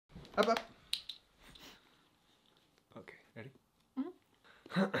Up, up. Okay, ready?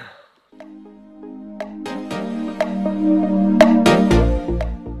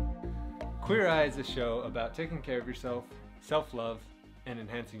 Queer Eye is a show about taking care of yourself, self-love, and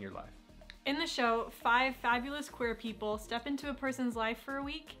enhancing your life. In the show, 5 fabulous queer people step into a person's life for a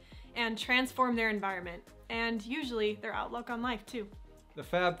week and transform their environment, and usually their outlook on life too. The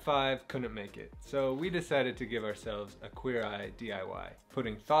Fab Five couldn't make it, so we decided to give ourselves a Queer Eye DIY,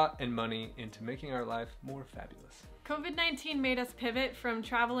 putting thought and money into making our life more fabulous. COVID-19 made us pivot from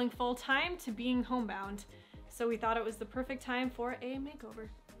traveling full-time to being homebound, so we thought it was the perfect time for a makeover.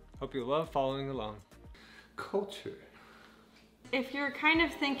 Hope you love following along. Culture. If you're kind of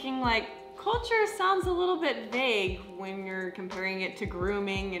thinking like, culture sounds a little bit vague when you're comparing it to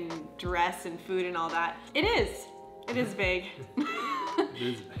grooming and dress and food and all that. It is. It is vague. It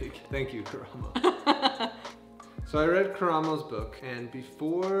is vague. Thank you, Karamo. So I read Karamo's book, and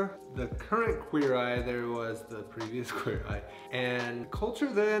before the current Queer Eye, there was the previous Queer Eye. And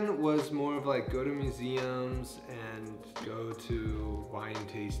culture then was more of like go to museums and go to wine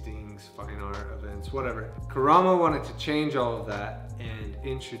tastings, fine art events, whatever. Karamo wanted to change all of that and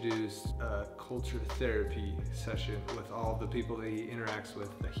introduce a culture therapy session with all the people that he interacts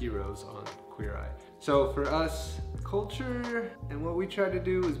with, the heroes on Queer Eye. So for us, culture and what we try to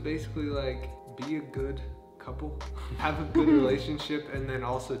do is basically like be a good couple, have a good relationship, and then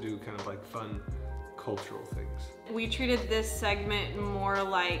also do kind of like fun cultural things. We treated this segment more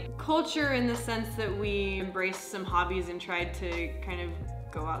like culture in the sense that we embraced some hobbies and tried to kind of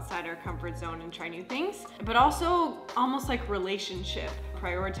go outside our comfort zone and try new things, but also almost like relationship,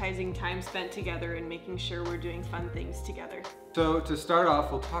 prioritizing time spent together and making sure we're doing fun things together. So to start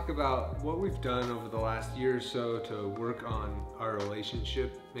off, we'll talk about what we've done over the last year or so to work on our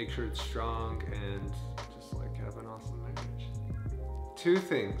relationship, make sure it's strong, and just like have an awesome marriage. 2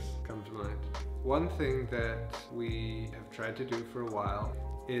 things come to mind. One thing that we have tried to do for a while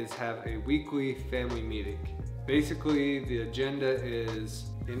is have a weekly family meeting. Basically, the agenda is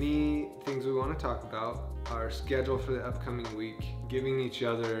any things we want to talk about, our schedule for the upcoming week, giving each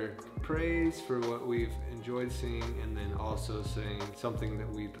other praise for what we've enjoyed seeing, and then also saying something that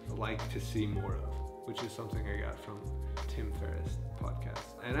we'd like to see more of, which is something I got from Tim Ferriss' podcast.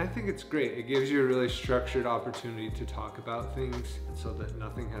 And I think it's great. It gives you a really structured opportunity to talk about things so that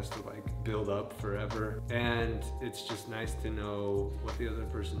nothing has to like build up forever. And it's just nice to know what the other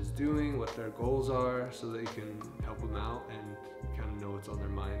person's doing, what their goals are, so that you can help them out and kind of know what's on their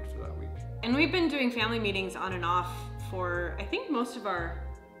mind for that week. And we've been doing family meetings on and off for, I think, most of our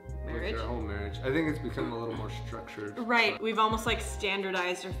marriage. Our whole marriage. I think it's become a little more structured. Right. We've almost like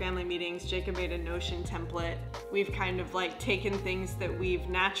standardized our family meetings. Jacob made a Notion template. We've kind of like taken things that we've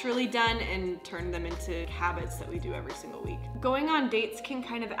naturally done and turned them into habits that we do every single week. Going on dates can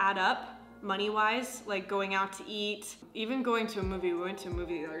kind of add up money-wise, like going out to eat, even going to a movie. We went to a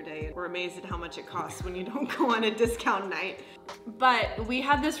movie the other day and we're amazed at how much it costs when you don't go on a discount night. But we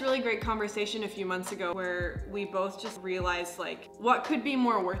had this really great conversation a few months ago where we both just realized like what could be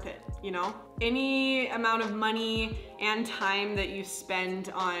more worth it, you know? Any amount of money and time that you spend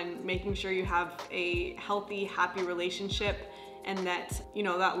on making sure you have a healthy, happy relationship and that, you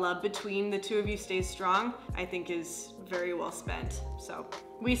know, that love between the two of you stays strong, I think is very well spent. So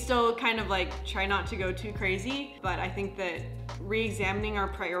we still kind of like try not to go too crazy, but I think that re-examining our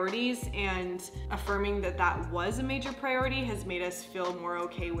priorities and affirming that that was a major priority has made us feel more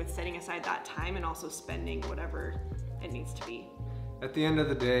okay with setting aside that time and also spending whatever it needs to be. At the end of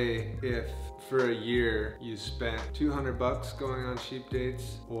the day, if for a year you spent $200 going on cheap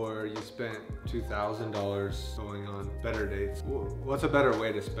dates or you spent $2,000 going on better dates, what's a better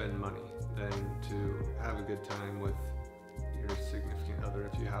way to spend money than to have a good time with your significant other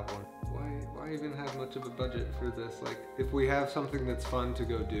if you have one? Why even have much of a budget for this? Like, if we have something that's fun to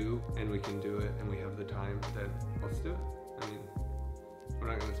go do and we can do it and we have the time, then let's do it. I mean, we're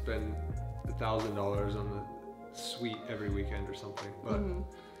not gonna spend $1,000 on the suite every weekend or something, but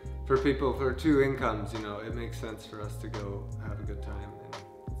for people for 2 incomes, you know, it makes sense for us to go have a good time and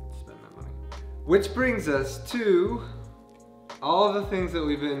spend that money. Which brings us to all of the things that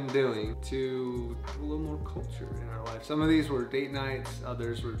we've been doing to have a little more culture in our life. Some of these were date nights,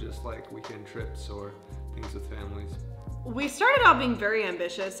 others were just like weekend trips or things with families. We started out being very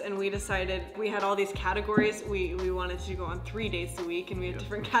ambitious and we decided we had all these categories. We wanted to go on 3 dates a week and we had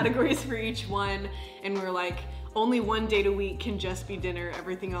different categories for each one, and we were like, only 1 date a week can just be dinner.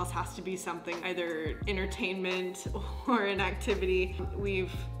 Everything else has to be something, either entertainment or an activity.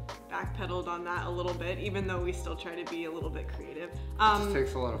 We've backpedaled on that a little bit, even though we still try to be a little bit creative. It just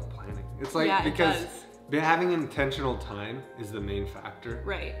takes a lot of planning. It's like, yeah, because having intentional time is the main factor.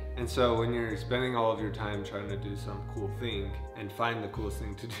 Right. And so when you're spending all of your time trying to do some cool thing and find the coolest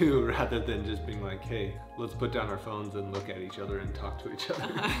thing to do rather than just being like, hey, let's put down our phones and look at each other and talk to each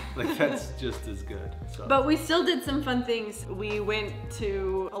other. Like that's just as good. So. But we still did some fun things. We went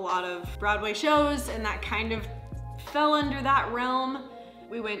to a lot of Broadway shows and that kind of fell under that realm.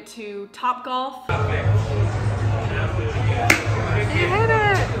 We went to Top Golf. You hit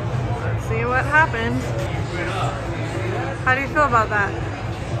it! See what happened. How do you feel about that?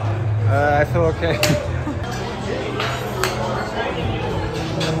 I feel okay.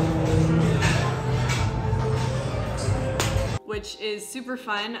 Which is super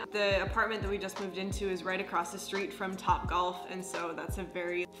fun. The apartment that we just moved into is right across the street from Top Golf, and so that's a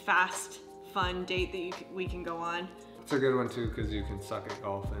very fast, fun date that we can go on. It's a good one too because you can suck at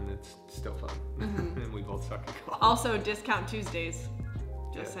golf and it's still fun. And we both suck at golf. Also, discount Tuesdays.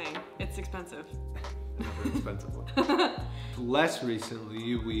 Just saying, it's expensive. Another expensive one. Less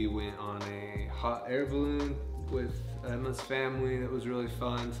recently, we went on a hot air balloon with Emma's family. That was really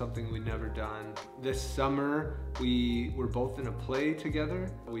fun, something we'd never done. This summer, we were both in a play together.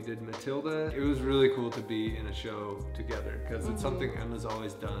 We did Matilda. It was really cool to be in a show together because it's something Emma's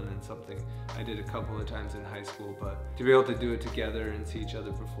always done and something I did a couple of times in high school, but to be able to do it together and see each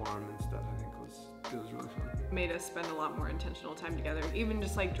other perform and stuff, I think it was really fun. Made us spend a lot more intentional time together. Even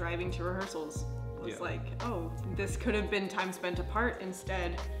just like driving to rehearsals was like, oh, this could have been time spent apart.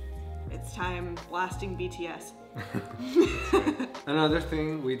 Instead, it's time blasting BTS. Another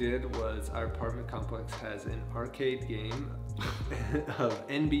thing we did was our apartment complex has an arcade game of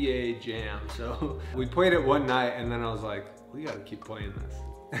NBA Jam. So we played it one night and then I was like, we gotta keep playing this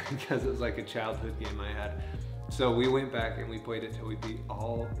because it was like a childhood game I had. So we went back and we played it till we beat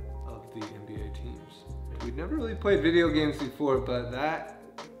all of the NBA teams. We'd never really played video games before, but that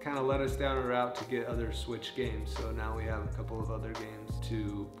kind of led us down a route to get other Switch games. So now we have a couple of other games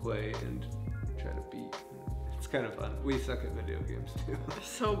to play and try to beat. It's kind of fun. We suck at video games too.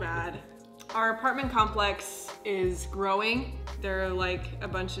 So bad. Our apartment complex is growing. There are like a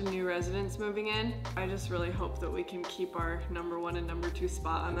bunch of new residents moving in. I just really hope that we can keep our number 1 and number 2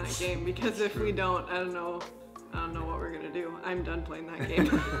 spot on that game because if we don't, I don't know what we're gonna do. I'm done playing that game.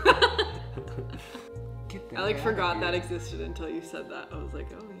 I like forgot that existed until you said that. I was like,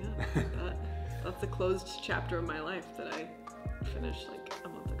 oh yeah, that's a closed chapter of my life that I finished like a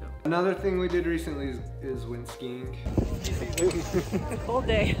month ago. Another thing we did recently is went skiing. Cold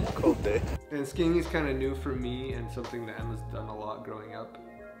day. Cold day. And skiing is kind of new for me and something that Emma's done a lot growing up.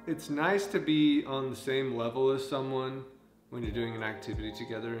 It's nice to be on the same level as someone when you're doing an activity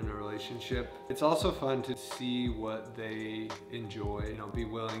together in a relationship. It's also fun to see what they enjoy, you know, be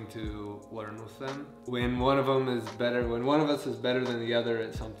willing to learn with them. When one of us is better than the other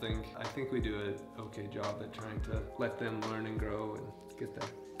at something, I think we do an okay job at trying to let them learn and grow and get there.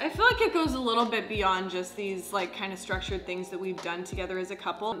 I feel like it goes a little bit beyond just these like kind of structured things that we've done together as a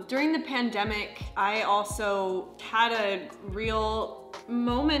couple. During the pandemic, I also had a real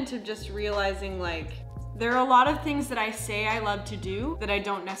moment of just realizing like, there are a lot of things that I say I love to do that I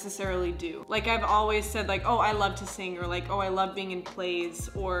don't necessarily do. Like I've always said like, oh, I love to sing, or like, oh, I love being in plays,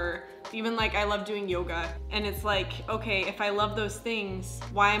 or even like I love doing yoga. And it's like, okay, if I love those things,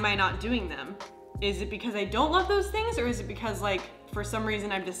 why am I not doing them? Is it because I don't love those things, or is it because like, for some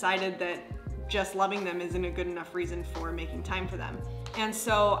reason I've decided that just loving them isn't a good enough reason for making time for them? And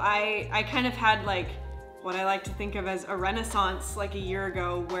so I kind of had like, what I like to think of as a renaissance like a year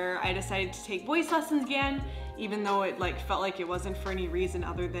ago where I decided to take voice lessons again, even though it like felt like it wasn't for any reason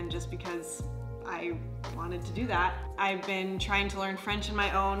other than just because I wanted to do that. I've been trying to learn French on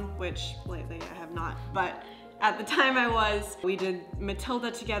my own, which lately I have not, but at the time I was. We did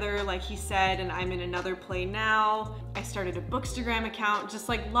Matilda together, like he said, and I'm in another play now. I started a Bookstagram account, just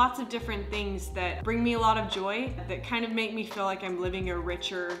like lots of different things that bring me a lot of joy, that kind of make me feel like I'm living a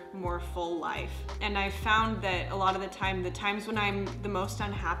richer, more full life. And I've found that a lot of the times when I'm the most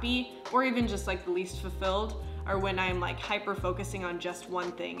unhappy, or even just like the least fulfilled, are when I'm like hyper focusing on just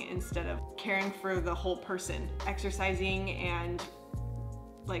one thing instead of caring for the whole person. Exercising and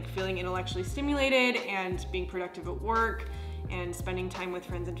like feeling intellectually stimulated and being productive at work and spending time with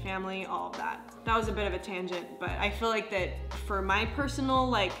friends and family, all of that. That was a bit of a tangent, but I feel like that for my personal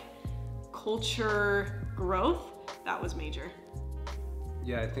like culture growth, that was major.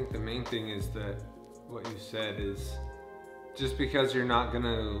 Yeah, I think the main thing is that what you said is just because you're not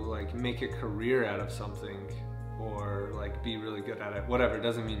gonna like make a career out of something or like be really good at it, whatever,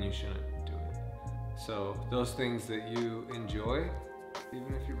 doesn't mean you shouldn't do it. So those things that you enjoy,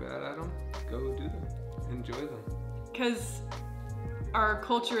 even if you're bad at them, go do them, enjoy them. Because Our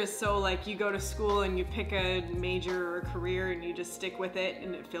culture is so like, you go to school and you pick a major or career and you just stick with it,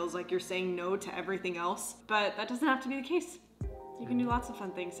 and it feels like you're saying no to everything else. But that doesn't have to be the case. You can do lots of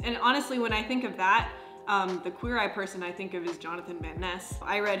fun things. And honestly, when I think of that, the Queer Eye person I think of is Jonathan Van Ness.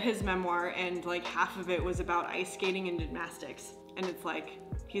 I read his memoir, and like half of it was about ice skating and gymnastics. And it's like,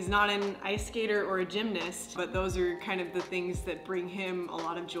 he's not an ice skater or a gymnast, but those are kind of the things that bring him a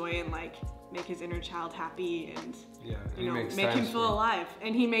lot of joy and like make his inner child happy and you know, make him feel alive.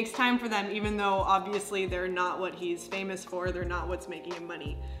 And he makes time for them, even though obviously they're not what he's famous for, they're not what's making him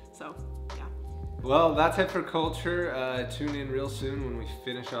money. So yeah. Well, that's it for culture. Tune in real soon when we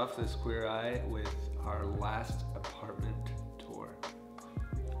finish off this Queer Eye with our last apartment tour.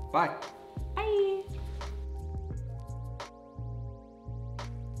 Bye.